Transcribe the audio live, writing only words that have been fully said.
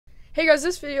Hey guys,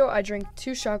 this video I drank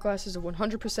 2 shot glasses of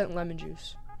 100% lemon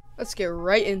juice. Let's get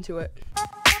right into it.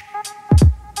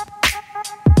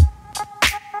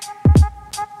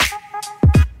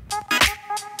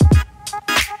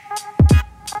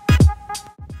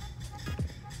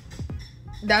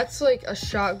 That's like a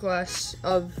shot glass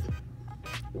of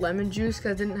lemon juice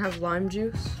because I didn't have lime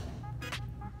juice.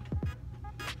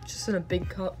 Just in a big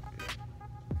cup.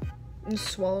 And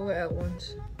swallow it at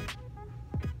once.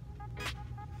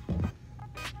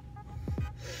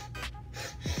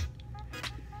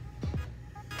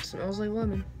 Smells like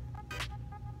lemon.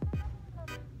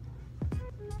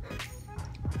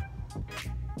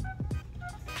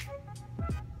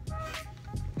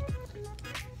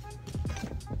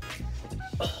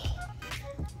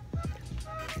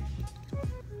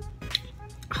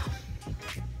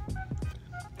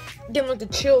 Getting like the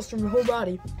chills from your whole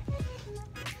body.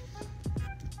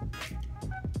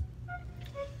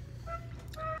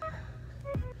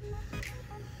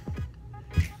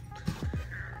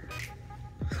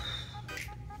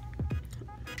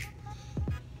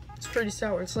 It's pretty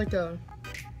sour. It's like a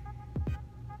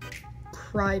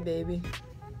crybaby,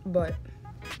 but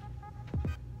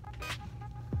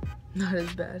not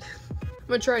as bad. I'm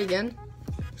gonna try it again.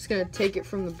 I'm just gonna take it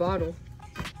from the bottle.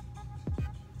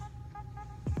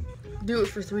 Do it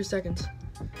for 3 seconds.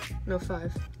 No,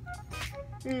 5.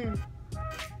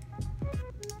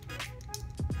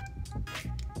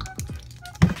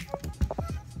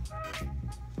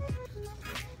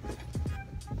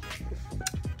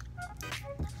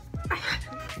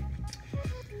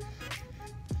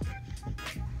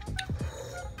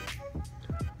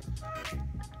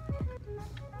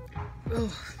 Oh,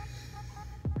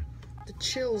 the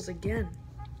chills again.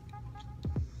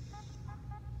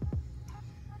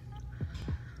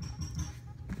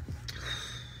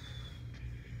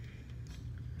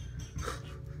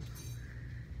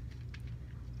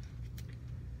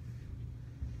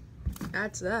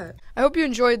 That's that. I hope you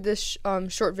enjoyed this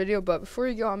short video, but before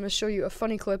you go, I'm going to show you a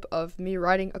funny clip of me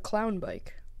riding a clown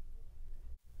bike.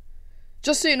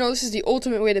 Just so you know, this is the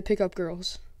ultimate way to pick up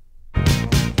girls. Give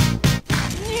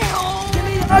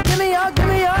me up. Can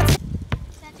I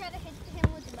try to hit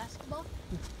him with the basketball?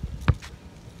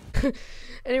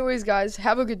 Anyways, guys,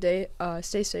 have a good day.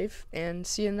 Stay safe, and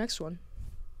see you in the next one.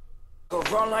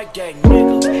 Run like that nigga,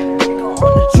 on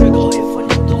the trigger. If a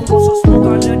nigga wants to smoke,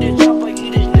 I let it